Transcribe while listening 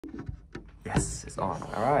Yes, it's on.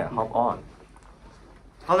 All right, hop on.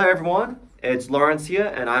 Hello everyone, it's Lawrence here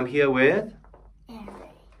and I'm here with Eric.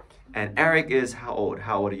 And Eric is how old?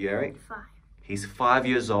 How old are you, Eric? 5. He's 5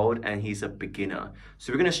 years old and he's a beginner.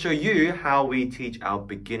 So we're going to show you how we teach our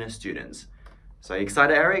beginner students. So are you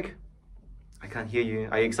excited, Eric? I can't hear you.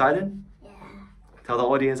 Are you excited? Yeah. Tell the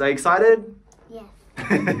audience, are you excited? Yes.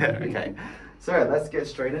 Okay, so let's get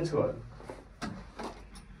straight into it.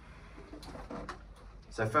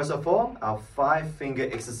 So first of all, our 5-finger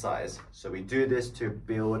exercise. So we do this to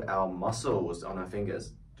build our muscles on our fingers.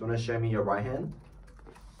 Do you want to show me your right hand?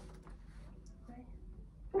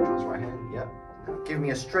 That's right hand, yeah. Now give me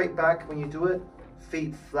a straight back when you do it.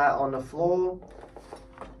 Feet flat on the floor.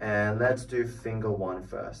 And let's do finger 1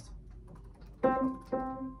 first.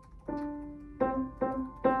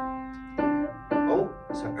 Oh,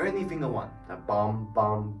 so only finger 1. Now bum,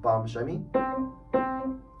 bum, bum, show me.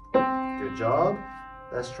 Good job.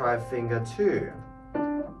 Let's try finger 2.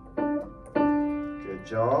 Good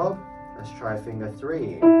job. Let's try finger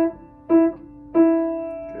 3.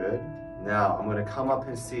 Good. Now I'm going to come up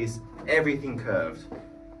and seize everything curved.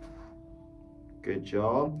 Good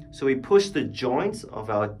job. So we push the joints of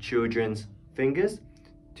our children's fingers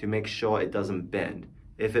to make sure it doesn't bend.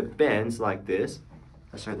 If it bends like this,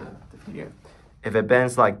 let's show the video. If it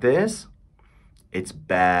bends like this, it's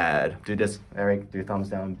bad. Do this, Eric, do thumbs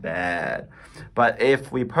down, bad. But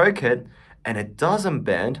if we poke it and it doesn't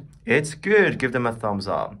bend, it's good. Give them a thumbs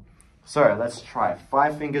up. So let's try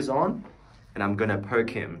 5 fingers on and I'm gonna poke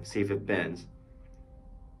him, see if it bends.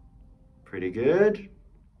 Pretty good.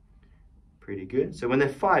 Pretty good. So when they're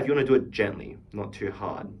 5, you wanna do it gently, not too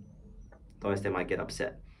hard. Otherwise they might get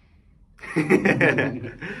upset.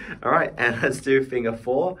 All right, and let's do finger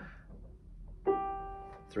 4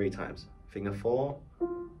 3 times. Finger 4,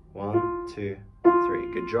 1, 2,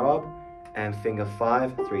 3. Good job. And finger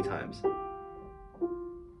 5, 3 times.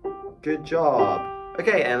 Good job.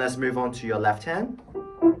 Okay, and let's move on to your left hand.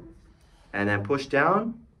 And then push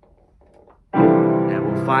down.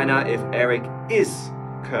 And we'll find out if Eric is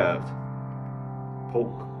curved.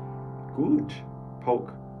 Poke. Good.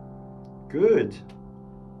 Poke. Good.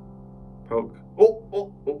 Poke. Oh,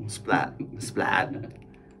 oh, oh. Splat. Splat.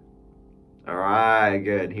 Alright,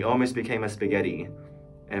 good. He almost became a spaghetti.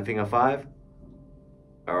 And finger 5.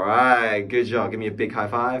 Alright, good job. Give me a big high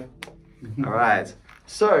five. Alright,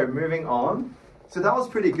 so moving on. So that was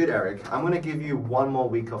pretty good, Eric. I'm going to give you 1 more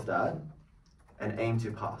week of that and aim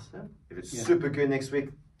to pass. Yeah? If it's super good next week,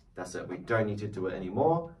 that's it. We don't need to do it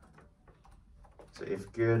anymore. So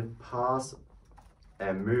if good, pass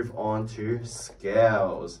and move on to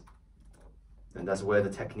scales. And that's where the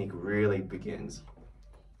technique really begins.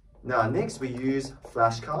 Now next we use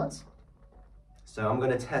flashcards. So I'm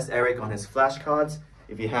going to test Eric on his flashcards.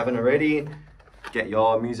 If you haven't already, get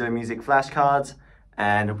your Muso music flashcards.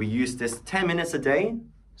 And we use this 10 minutes a day.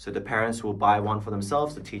 So the parents will buy one for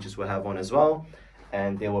themselves, the teachers will have one as well.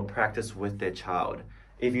 And they will practice with their child.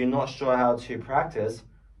 If you're not sure how to practice,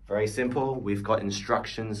 very simple, we've got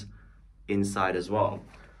instructions inside as well.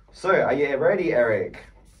 So are you ready, Eric?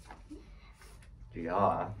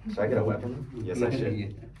 Yeah. Should I get a weapon? Yes, I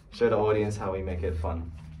should. Show the audience how we make it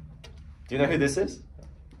fun. Do you know who this is?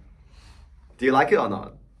 Do you like it or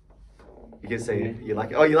not? You can say you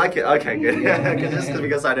like it. Oh, you like it? Okay, good. Just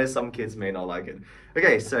because I know some kids may not like it.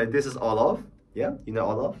 Okay, so this is Olaf. Yeah, you know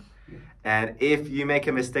Olaf? Yeah. And if you make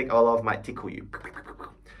a mistake, Olaf might tickle you.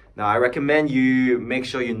 Now, I recommend you make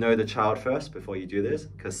sure you know the child first before you do this,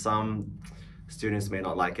 because some students may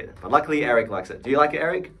not like it. But luckily, Eric likes it. Do you like it,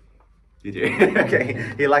 Eric? You do?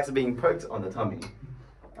 Okay, he likes being poked on the tummy.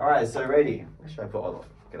 All right, so ready. Where should I put Olaf?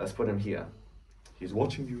 Okay, let's put him here. He's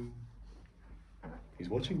watching you. He's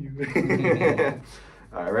watching you.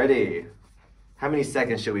 All right, ready. How many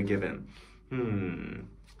seconds should we give him?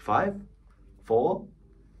 5, 4,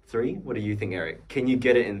 3. What do you think, Eric? Can you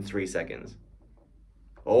get it in 3 seconds?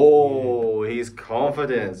 Oh, he's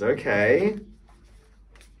confident. Okay.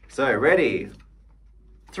 So, ready.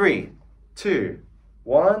 3, 2,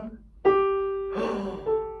 1.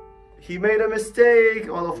 He made a mistake.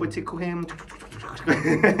 Olaf would tickle him.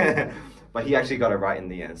 But he actually got it right in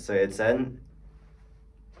the end. So it's an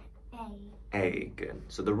A. Good.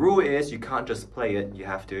 So the rule is you can't just play it. You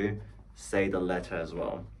have to say the letter as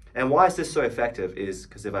well. And why is this so effective is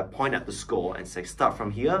because if I point at the score and say start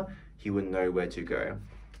from here, he would know where to go.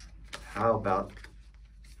 How about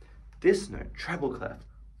this note? Treble clef.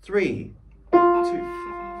 3, 2.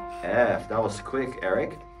 F. That was quick,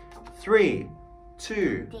 Eric. 3,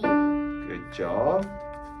 2. Good job.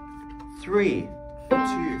 3,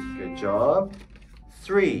 2. Good job.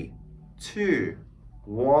 3, 2,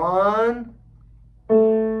 1.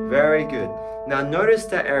 Very good. Now notice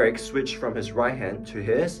that Eric switched from his right hand to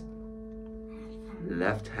his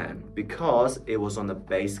left hand because it was on the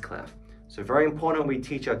bass clef. So very important we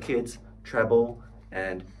teach our kids treble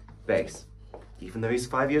and bass. Even though he's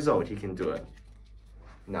 5 years old, he can do it.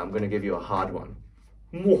 Now I'm going to give you a hard one.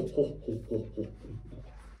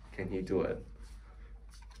 Can he do it?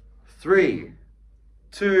 3,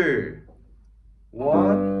 2,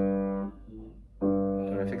 1. Do you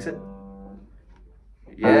want to fix it?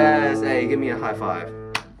 Yes, hey, give me a high five.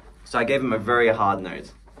 So I gave him a very hard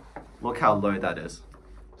note. Look how low that is.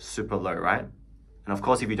 Super low, right? And of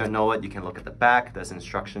course, if you don't know it, you can look at the back. There's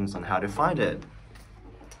instructions on how to find it.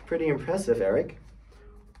 Pretty impressive, Eric.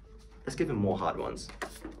 Let's give him more hard ones.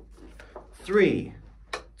 3,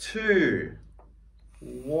 2,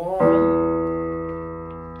 1.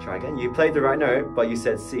 Try again. You played the right note, but you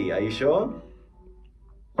said C. Are you sure?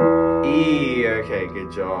 E. Okay,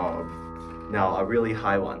 good job. Now a really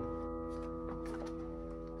high one.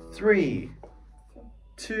 3,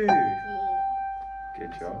 2.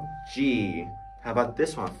 Good job. G. How about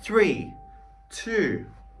this one? 3, 2,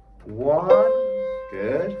 1.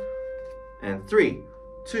 Good. And 3,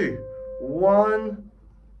 2, 1.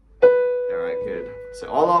 All right, good. So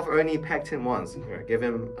Olaf only pecked him once. All right, give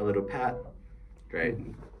him a little pat. Great.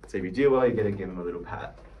 So if you do well, you get to give him a little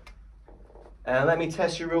pat. And let me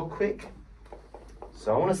test you real quick.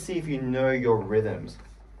 So I want to see if you know your rhythms.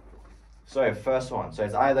 So first one. So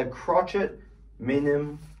it's either crotchet,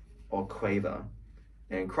 minim, or quaver.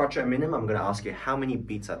 And crotchet, minim, I'm going to ask you how many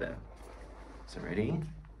beats are there. So ready?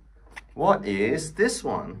 What is this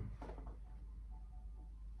one?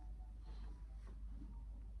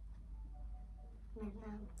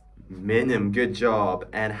 Minim, good job.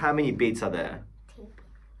 And how many beats are there?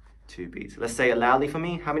 2 beats. Let's say it loudly for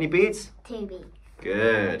me. How many beats? 2 beats.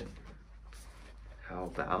 Good. How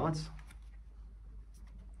about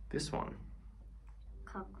this one?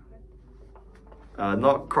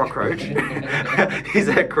 Not cockroach. He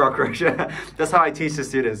said cockroach. That's how I teach the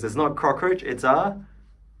students. It's not cockroach, it's a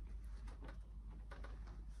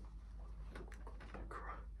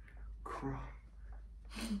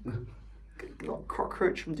not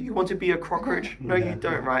cockroach. Do you want to be a cockroach? No, you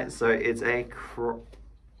don't, right? So it's a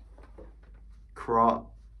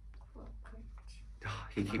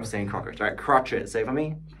he keeps saying cockroach. All right, crotchet. Say it for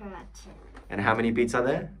me. Crotchet. And how many beats are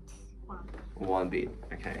there? 1. 1 beat.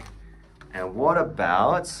 Okay. And what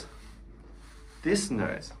about this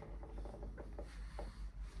note?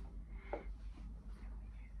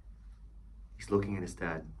 He's looking at his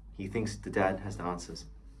dad. He thinks the dad has the answers.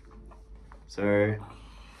 So,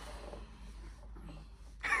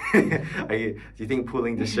 do you think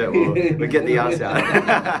pulling the shirt will get the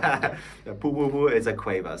answer? Pull, pull, pull is a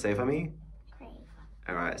quaver. Say it for me.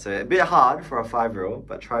 All right, so a bit hard for a 5-year-old,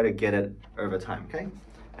 but try to get it over time, okay?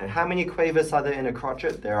 And how many quavers are there in a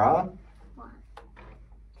crotchet? There are? 1.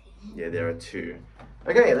 Yeah, there are 2.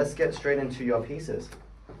 Okay, let's get straight into your pieces.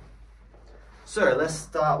 So let's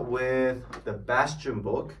start with the Bastien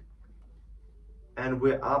book. And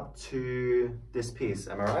we're up to this piece,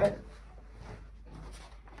 am I right?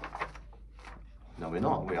 No, we're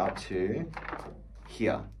not. We're up to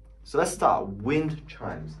here. So let's start. Wind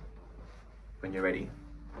chimes. When you're ready.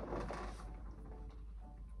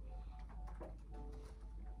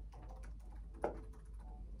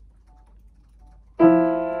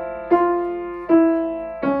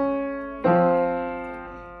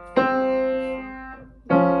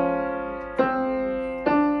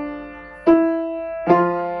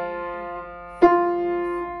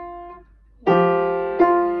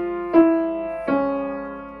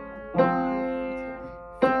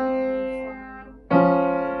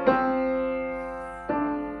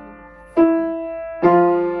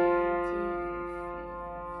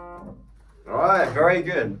 Very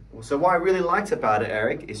good. So what I really liked about it,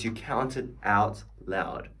 Eric, is you counted out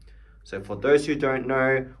loud. So for those who don't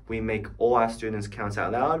know, we make all our students count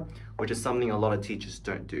out loud, which is something a lot of teachers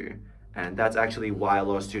don't do. And that's actually why a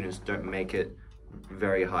lot of students don't make it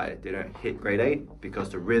very high. They don't hit grade 8 because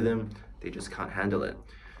the rhythm, they just can't handle it.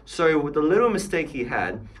 So the little mistake he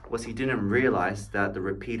had was he didn't realize that the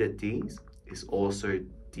repeated Ds is also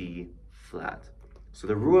D flat. So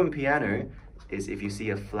the rule in piano is if you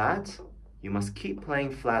see a flat, you must keep playing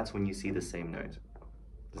flats when you see the same note.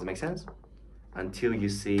 Does it make sense? Until you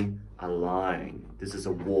see a line. This is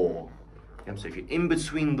a wall. So if you're in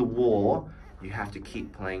between the wall, you have to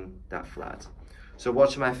keep playing that flat. So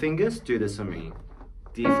watch my fingers, do this for me.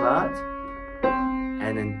 D flat,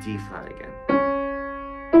 and then D flat again.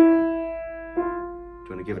 Do you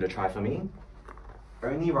want to give it a try for me?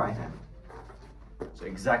 Only right hand. So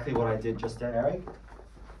exactly what I did just there, Eric.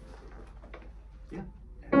 Yeah.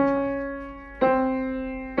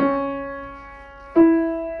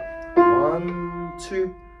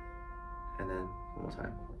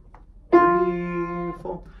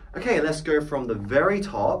 Okay, let's go from the very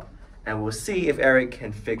top and we'll see if Eric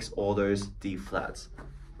can fix all those D flats.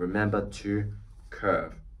 Remember to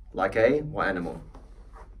curve. Like a what animal?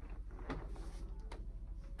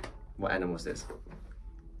 What animal is this?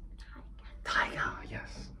 Tiger,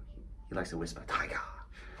 yes. He likes to whisper, tiger.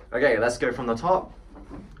 Okay, let's go from the top.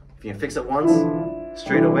 If you can fix it once,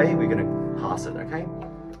 straight away, we're gonna pass it, okay?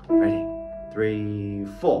 Ready? 3,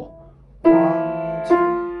 4. 1, 2,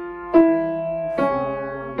 3,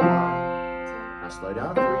 4, 1. Now slow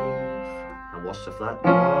down, 3. Now watch the flat.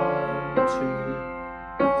 1, 2,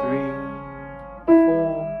 3,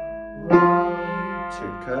 4. 1,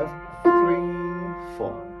 2. Curve. 3,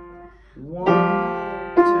 4.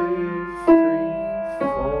 1, 2, 3,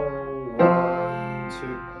 4. 1,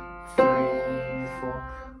 2, 3, 4.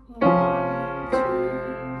 1,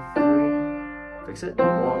 2, 3. Fix it.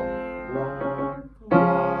 1, 1,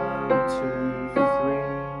 1, 2, 3,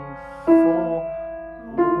 4.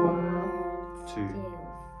 1, 2,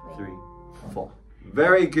 3, 4.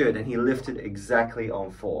 Very good, and he lifted exactly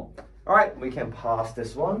on 4. All right, we can pass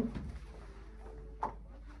this one.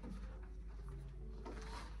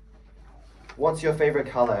 What's your favorite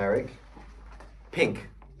color, Eric? Pink.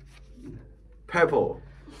 Purple.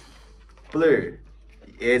 Blue.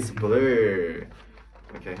 It's blue.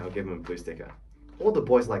 Okay, I'll give him a blue sticker. All the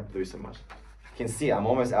boys like blue so much. You can see I'm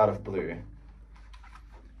almost out of blue.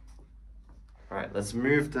 All right, let's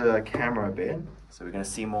move the camera a bit. So we're gonna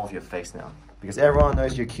see more of your face now. Because everyone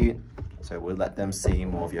knows you're cute, so we'll let them see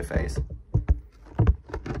more of your face.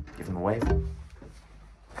 Give them a wave.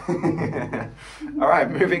 All right,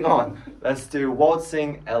 moving on. Let's do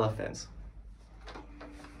waltzing elephants.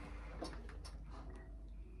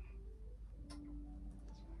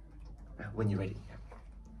 When you're ready.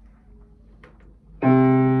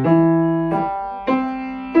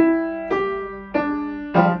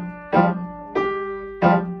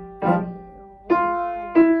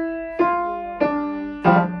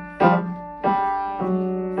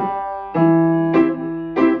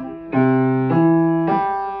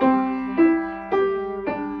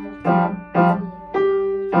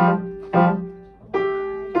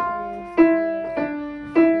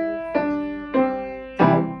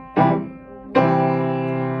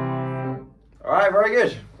 Very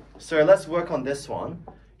good. So let's work on this one.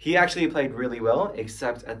 He actually played really well,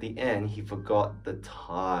 except at the end, he forgot the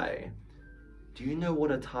tie. Do you know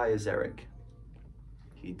what a tie is, Eric?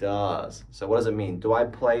 He does. So what does it mean? Do I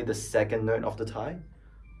play the second note of the tie?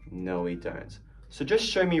 No, we don't. So just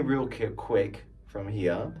show me real quick from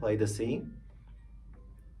here. Play the C.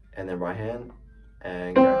 And then right hand.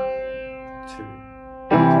 And go. 2,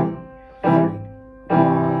 3,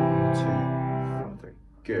 1, 2, 3.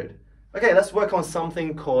 Good. Okay, let's work on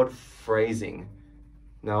something called phrasing.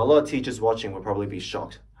 Now, a lot of teachers watching will probably be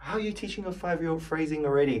shocked. How are you teaching a 5-year-old phrasing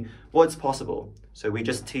already? Well, it's possible. So we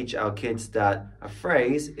just teach our kids that a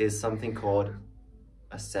phrase is something called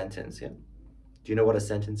a sentence, yeah? Do you know what a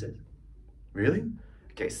sentence is? Really?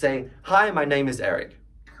 Okay, say, hi, my name is Eric.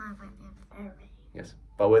 Hi, my name is Eric. Yes,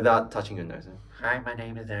 but without touching your nose. Hi, my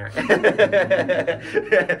name is Eric.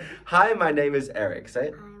 Hi, my name is Eric. Say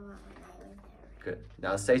it. Good.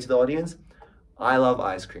 Now say to the audience, I love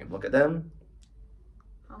ice cream. Look at them.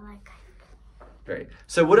 I like ice cream. Great.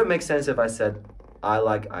 So would it make sense if I said, I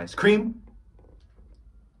like ice cream?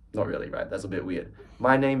 Not really, right? That's a bit weird.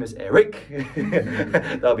 My name is Eric.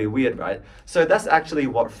 That'll be weird, right? So that's actually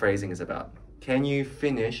what phrasing is about. Can you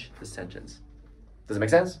finish the sentence? Does it make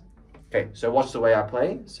sense? Okay, so watch the way I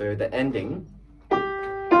play. So the ending.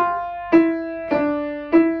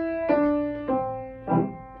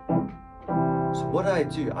 What did I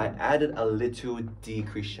do? I added a little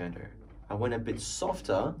decrescendo. I went a bit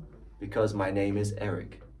softer because my name is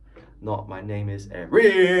Eric. Not my name is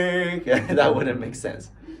Eric. That wouldn't make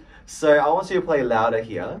sense. So I want you to play louder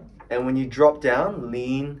here. And when you drop down,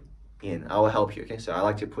 lean in. I will help you, okay? So I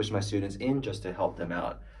like to push my students in just to help them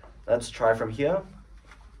out. Let's try from here.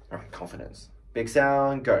 All right, confidence. Big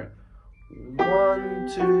sound, go.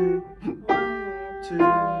 1, 2, 1, 2,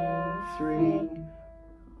 3.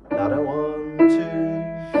 Louder, 1, 2, 3,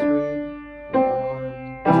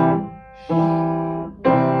 1, 2.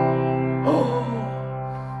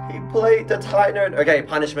 Oh, he played the tie note. Okay,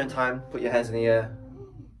 punishment time. Put your hands in the air.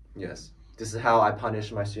 Yes, this is how I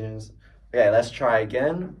punish my students. Okay, let's try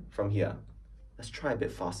again from here. Let's try a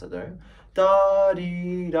bit faster though. Da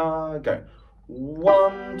dee da, go.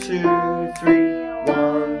 1, 2, 3,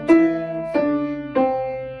 1, 2, 3,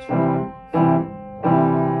 1, 2.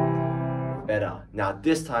 Better. Now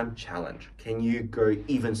this time, challenge. Can you go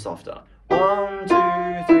even softer? 1, 2,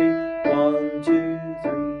 3, 1, 2,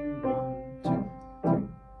 3, 1, 2,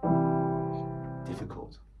 3.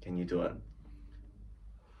 Difficult. Can do it.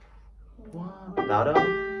 1, louder.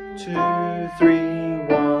 2, 3,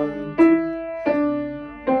 1, 2.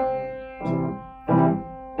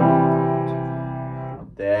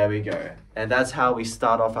 There we go. And that's how we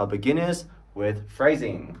start off our beginners with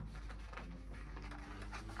phrasing.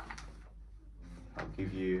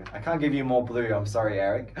 I can't give you more blue, I'm sorry,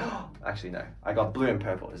 Eric. Actually, no. I got blue and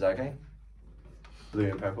purple. Is that okay? Blue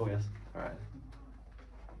and purple, yes? Alright.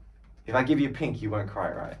 If I give you pink, you won't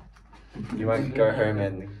cry, right? You won't go home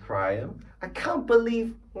and cry. I can't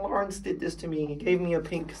believe Lawrence did this to me. He gave me a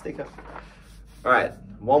pink sticker. Alright,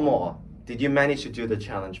 one more. Did you manage to do the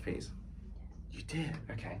challenge piece? You did,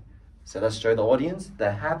 okay. So let's show the audience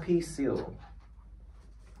the happy seal.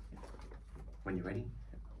 When you're ready.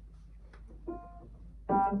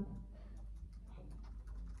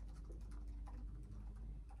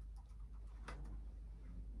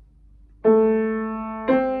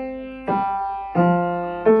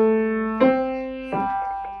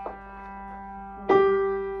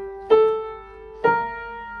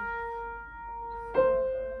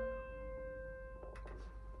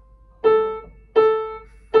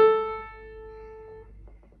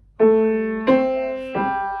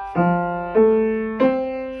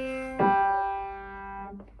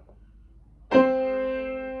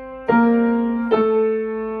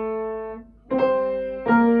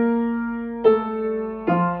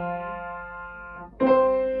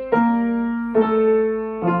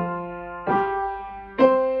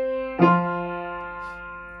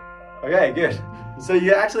 Okay, good. So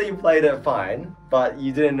you actually played it fine, but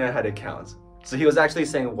you didn't know how to count. So he was actually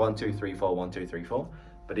saying 1, 2, 3, 4, 1, 2, 3, 4.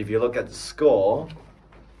 But if you look at the score,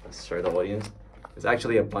 let's show the audience. There's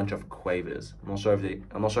actually a bunch of quavers. I'm not sure if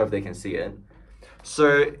they can see it.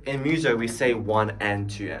 So in Muso we say 1 and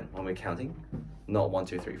 2 when we're counting, not 1,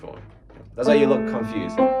 2, 3, 4. That's why you look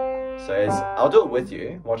confused. So I'll do it with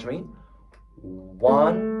you. Watch me.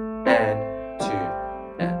 1 and 2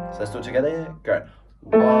 and. So let's do it together. Go.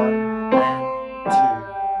 1 and 2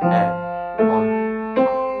 and 1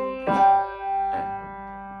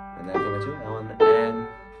 and then finger 2 1 and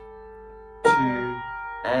 2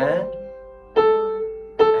 and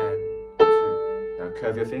 2. Now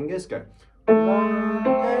curve your fingers. Go 1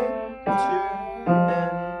 and 2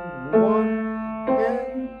 and 1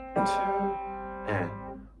 and 2 and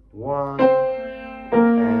 1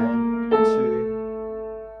 and 2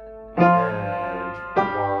 and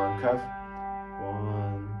 1 curve.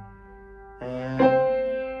 1 and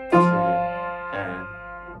 2 and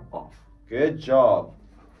off. Good job.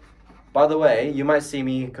 By the way, you might see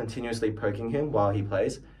me continuously poking him while he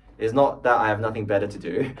plays. It's not that I have nothing better to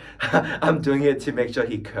do. I'm doing it to make sure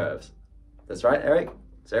he curves. That's right, Eric?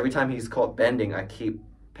 So every time he's caught bending, I keep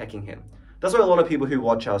pecking him. That's why a lot of people who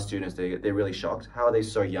watch our students, they're really shocked. How are they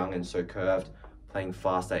so young and so curved, playing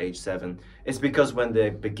fast at age 7? It's because when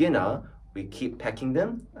they're beginner, we keep pecking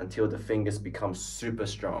them until the fingers become super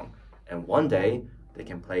strong. And one day, they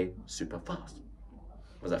can play super fast.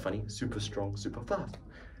 Was that funny? Super strong, super fast.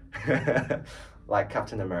 Like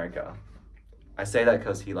Captain America. I say that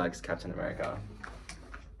because he likes Captain America.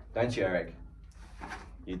 Don't you, Eric?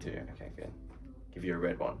 You do. Okay, good. Give you a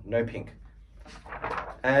red one. No pink.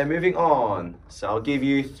 And moving on. So I'll give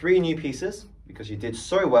you 3 new pieces because you did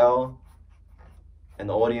so well. And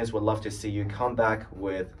the audience would love to see you come back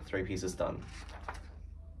with 3 pieces done.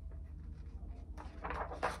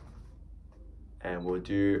 And we'll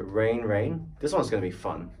do Rain, Rain. This one's going to be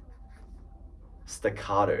fun.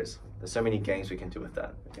 Staccatos. There's so many games we can do with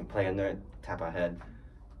that. We can play a note, tap our head.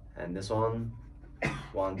 And this one,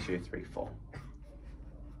 1, 2, 3, 4.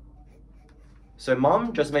 So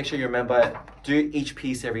Mom, just make sure you remember, do each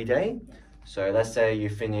piece every day. So let's say you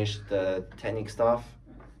finish the technique stuff,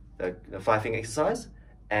 the 5-finger exercise,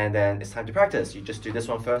 and then it's time to practice. You just do this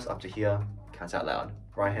one first, up to here, count out loud.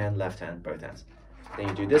 Right hand, left hand, both hands. Then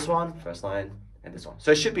you do this one, first line, and this one. So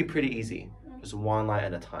it should be pretty easy, just one line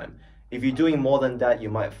at a time. If you're doing more than that, you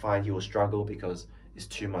might find you will struggle because it's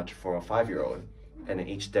too much for a 5-year-old. And then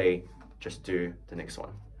each day, just do the next one.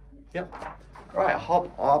 Yep. All right,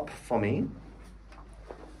 hop up for me.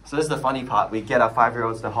 So this is the funny part. We get our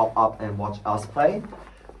 5-year-olds to hop up and watch us play.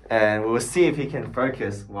 And we'll see if he can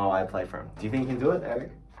focus while I play for him. Do you think he can do it,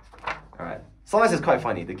 Eric? All right. Sometimes it's quite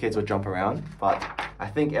funny. The kids will jump around, but I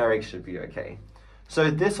think Eric should be okay.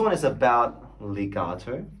 So this one is about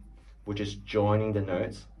legato, which is joining the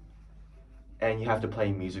notes. And you have to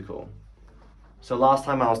play musical. So last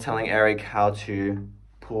time I was telling Eric how to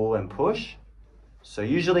pull and push. So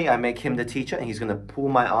usually I make him the teacher and he's going to pull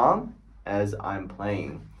my arm as I'm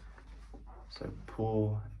playing. So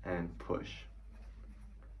pull and push.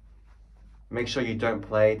 Make sure you don't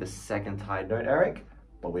play the second tied note, Eric.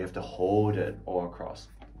 but we have to hold it all across.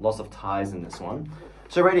 Lots of ties in this one.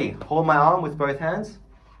 So ready, hold my arm with both hands.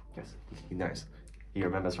 Yes, he knows. He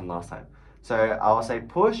remembers from last time. So I'll say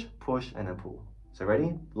push, push, and then pull. So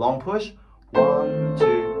ready? Long push. 1,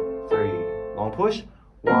 2, 3. Long push.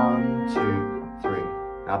 1, 2, 3.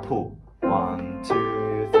 Now pull. 1,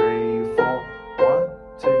 2, 3, 4. 1,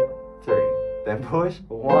 2, 3. Then push.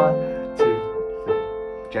 1, 2,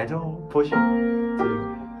 3. Gentle push. 2, 3.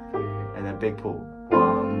 And then big pull.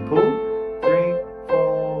 1, pull. 3,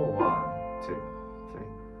 4. 1, 2, 3.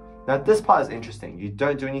 Now this part is interesting. You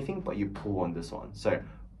don't do anything, but you pull on this one. So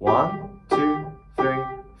 1, 2, 3,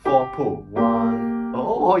 4. Pull. 1.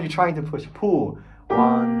 Oh, you're trying to push. Pull.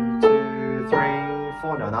 1, 2, 3,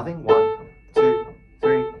 4. No, nothing. 1, 2,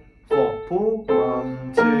 3, 4. Pull.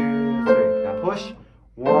 1, 2, 3. Now push.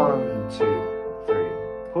 1, 2, 3.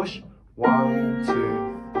 Push. 1, 2,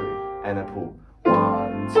 3. And then pull.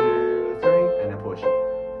 1, 2, 3. And then push.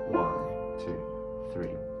 1, 2, 3,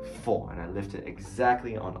 4. And I lift it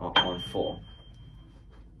exactly on 4.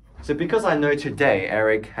 So because I know today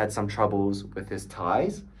Eric had some troubles with his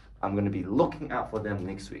ties, I'm going to be looking out for them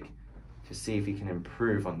next week to see if he can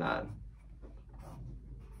improve on that.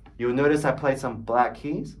 You'll notice I played some black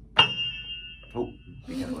keys. Oh,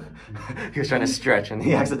 he was trying to stretch and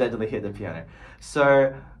he accidentally hit the piano.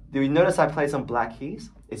 So, do you notice I played some black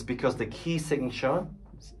keys? It's because the key signature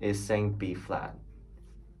is saying B flat.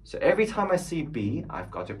 So every time I see B,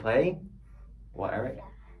 I've got to play, what, Eric?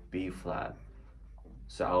 B flat.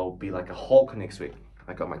 So I'll be like a Hulk next week.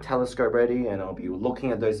 I got my telescope ready and I'll be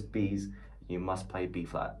looking at those Bs. You must play B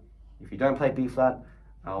flat. If you don't play B flat,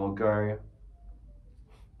 I'll go,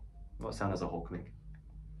 what sound does a Hulk make?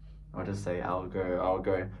 I'll just say I'll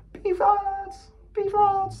go B flats, B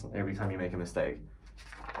flats every time you make a mistake.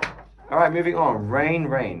 All right, moving on. Rain,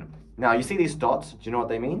 rain. Now you see these dots, do you know what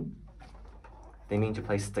they mean? They mean to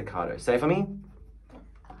play staccato. Say it for me.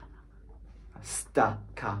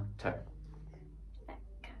 Staccato.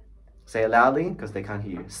 Say it loudly because they can't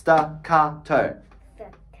hear you. Staccato.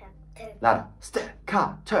 Staccato. Louder.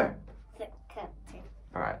 Staccato. Staccato.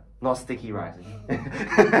 All right, not sticky rice.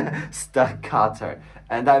 Staccato.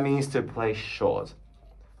 And that means to play short.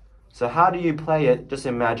 So how do you play it? Just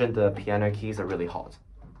imagine the piano keys are really hot.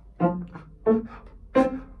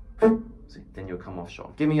 See, then you'll come off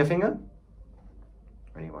short. Give me your finger.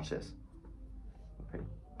 Ready, watch this. Ready?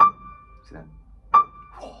 See that?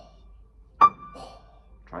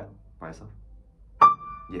 Try it by yourself.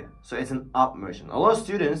 Yeah, so it's an up motion. A lot of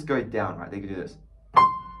students go down, right? They can do this.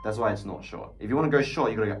 That's why it's not short. If you want to go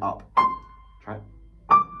short, you gotta go up. Try it.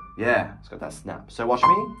 Yeah, it's got that snap. So watch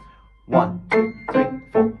me. 1, 2, 3,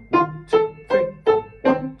 4. 1, 2, 3, 4.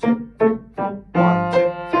 1, 2, 3, 4. 1,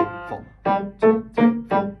 2, 3, 4. 1, 2, 3,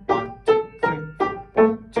 4. 1, 2, 3, 4. 1, 2, 3, 4.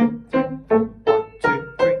 1, 2, 3, 4. 1, 2,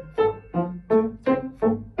 3, 4. 1, 2, 3, 4.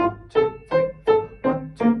 1, 2,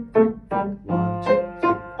 3, 4. 1, 2, 3.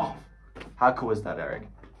 Off. How cool is that, Eric?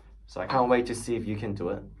 So I can't wait to see if you can do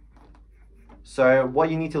it. So what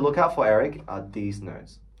you need to look out for, Eric, are these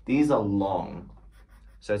notes. These are long.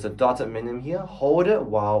 So it's a dotted minim here. Hold it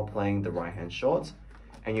while playing the right hand short.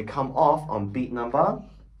 And you come off on beat number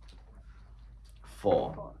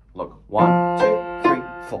 4. Look, 1, 2, 3,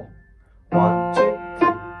 4. 1, 2,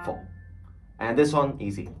 3, 4. And this one,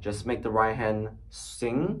 easy. Just make the right hand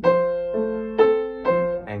sing.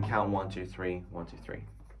 And count 1, 2, 3, 1, 2, 3.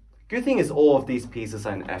 Good thing is all of these pieces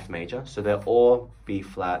are in F major. So they're all B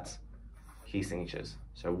flat key signatures.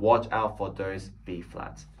 So watch out for those B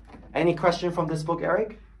flats. Any question from this book,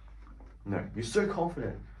 Eric? No, you're so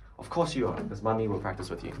confident. Of course you are, because Mummy will practice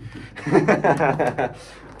with you.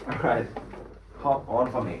 All right, hop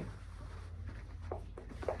on for me.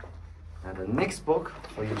 Now the next book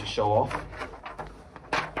for you to show off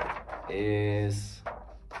is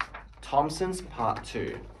Thompson's Part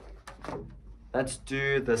 2. Let's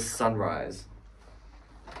do the sunrise.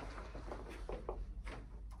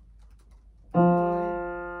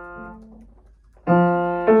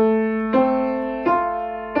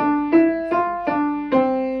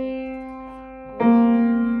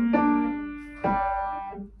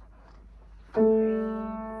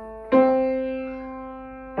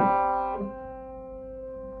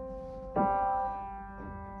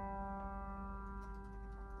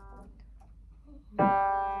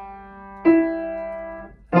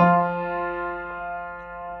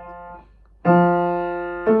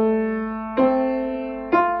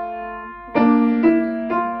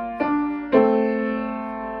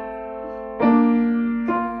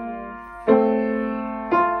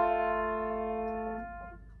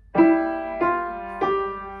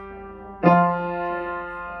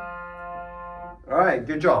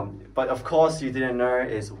 Good job. But of course you didn't know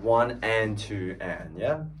is 1 and 2 and,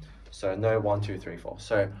 yeah? So no 1, 2, 3, 4.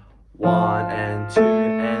 So 1 and 2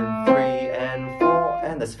 and 3 and 4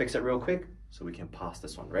 and let's fix it real quick so we can pass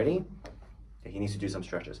this one. Ready? Okay, he needs to do some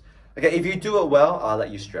stretches. Okay, if you do it well, I'll let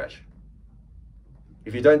you stretch.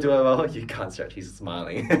 If you don't do it well, you can't stretch. He's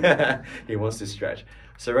smiling. He wants to stretch.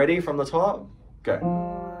 So ready from the top? Go.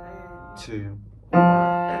 2, 1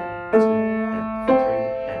 and 2 and 3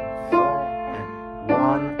 and 4 and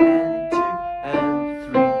 1 and 2 and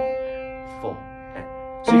 3 and 4 and.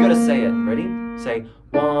 So you gotta say it. Ready? Say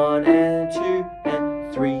 1 and 2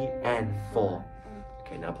 and 3 and 4.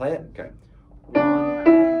 Okay, now play it. Go. 1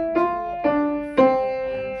 and 2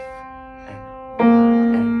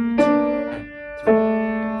 and 2 and 3.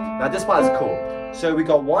 Now this part is cool. So we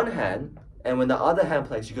got one hand, and when the other hand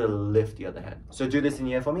plays, you gotta lift the other hand. So do this in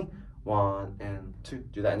the air for me. 1 and 2.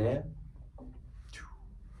 Do that in the air.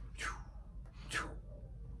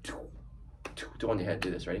 Do it on your head. Do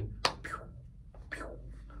this. Ready?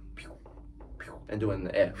 And do it in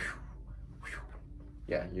the air.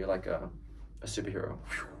 Yeah, you're like a superhero.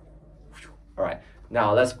 All right.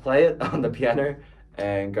 Now let's play it on the piano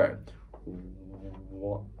and go.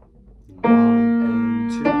 1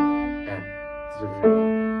 and 2 and 3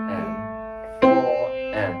 and 4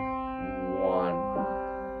 and 1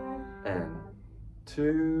 and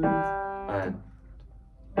 2 and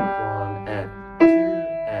 1 and 2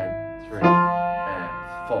 and 3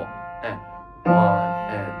 and 4 and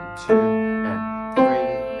 1 and 2 and 3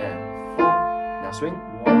 and 4. Now swing.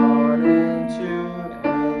 1 and 2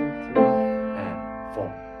 and 3 and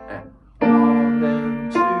 4 and 1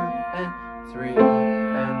 and 2 and 3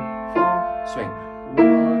 and 4. Swing.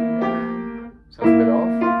 1 and. Sounds a bit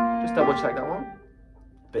off. Just double check that one. A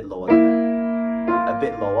bit lower than that. A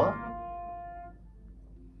bit lower.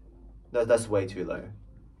 That's way too low.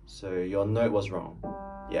 So your note was wrong.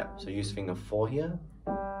 Yeah, so use finger 4 here.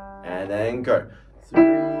 And then go. 3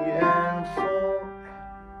 and 4.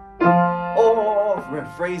 Oh, we're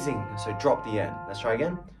phrasing. So drop the end. Let's try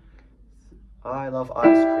again. I love ice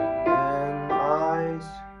cream and ice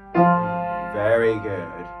cream. Very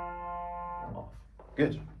good. Off.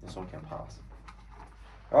 Good. This one can pass.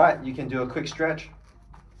 All right, you can do a quick stretch.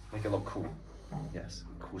 Make it look cool. Yes,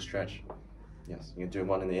 cool stretch. Yes, you can do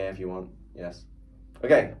one in the air if you want. Yes.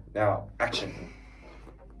 Okay, now action.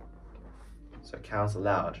 So counts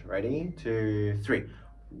aloud. Ready? 2, 3.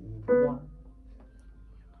 1.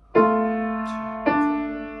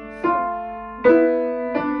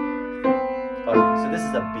 Okay, so this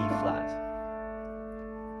is a B flat.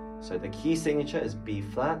 So the key signature is B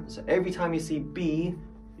flat. So every time you see B,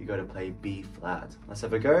 you got to play B flat. Let's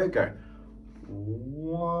have a go. Go.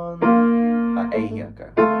 1. A here.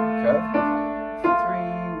 Go. Curve.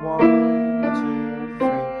 3, 1, 2,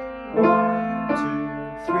 3. 1,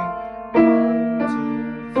 2, 3. 1,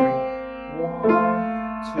 2, 3.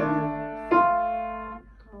 1, 2.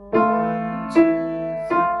 1, 2,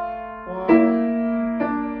 3.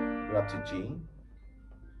 1. We're up to G.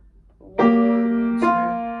 1, 2,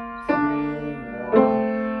 3.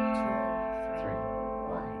 1, 2, 3.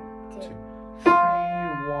 1, 2, 3.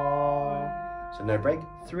 1. So no break.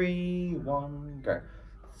 3, 1. Go.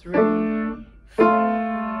 3, 4, 1.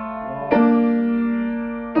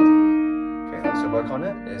 Okay, so work on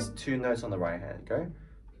it. There's 2 notes on the right hand. Go.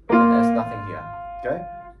 And there's nothing here. Go.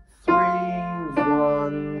 3,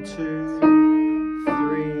 1, 2,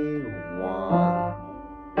 3, 1.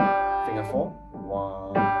 Finger 4.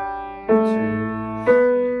 1, 2,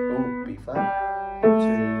 3. Oh, B flat.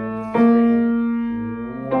 2,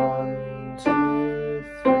 3. 1, 2,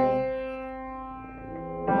 3.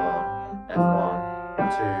 1. F1.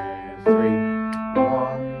 2, 3.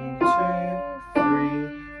 1, 2, 3.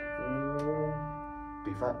 B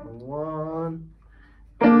flat. 1.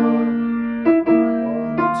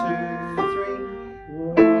 1, 2, 3.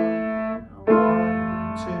 1,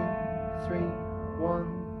 2, 3.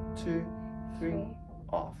 1, 2, 3.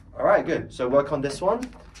 Off. All right, good. So work on this one,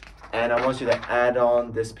 and I want you to add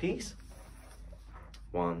on this piece.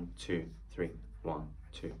 1, 2, 3. 1,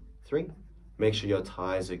 2, 3. Make sure your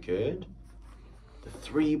ties are good. The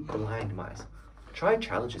 3 blind mice. Try and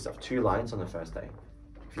challenge yourself. 2 lines on the first day.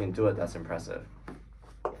 If you can do it, that's impressive.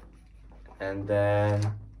 And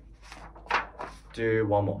then do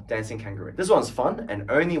one more. Dancing kangaroo. This one's fun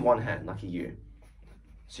and only one hand. Lucky you.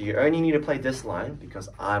 So you only need to play this line because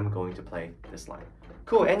I'm going to play this line.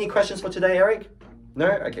 Cool. Any questions for today, Eric?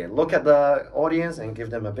 No? Okay. Look at the audience and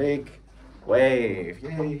give them a big wave.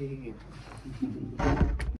 Yay.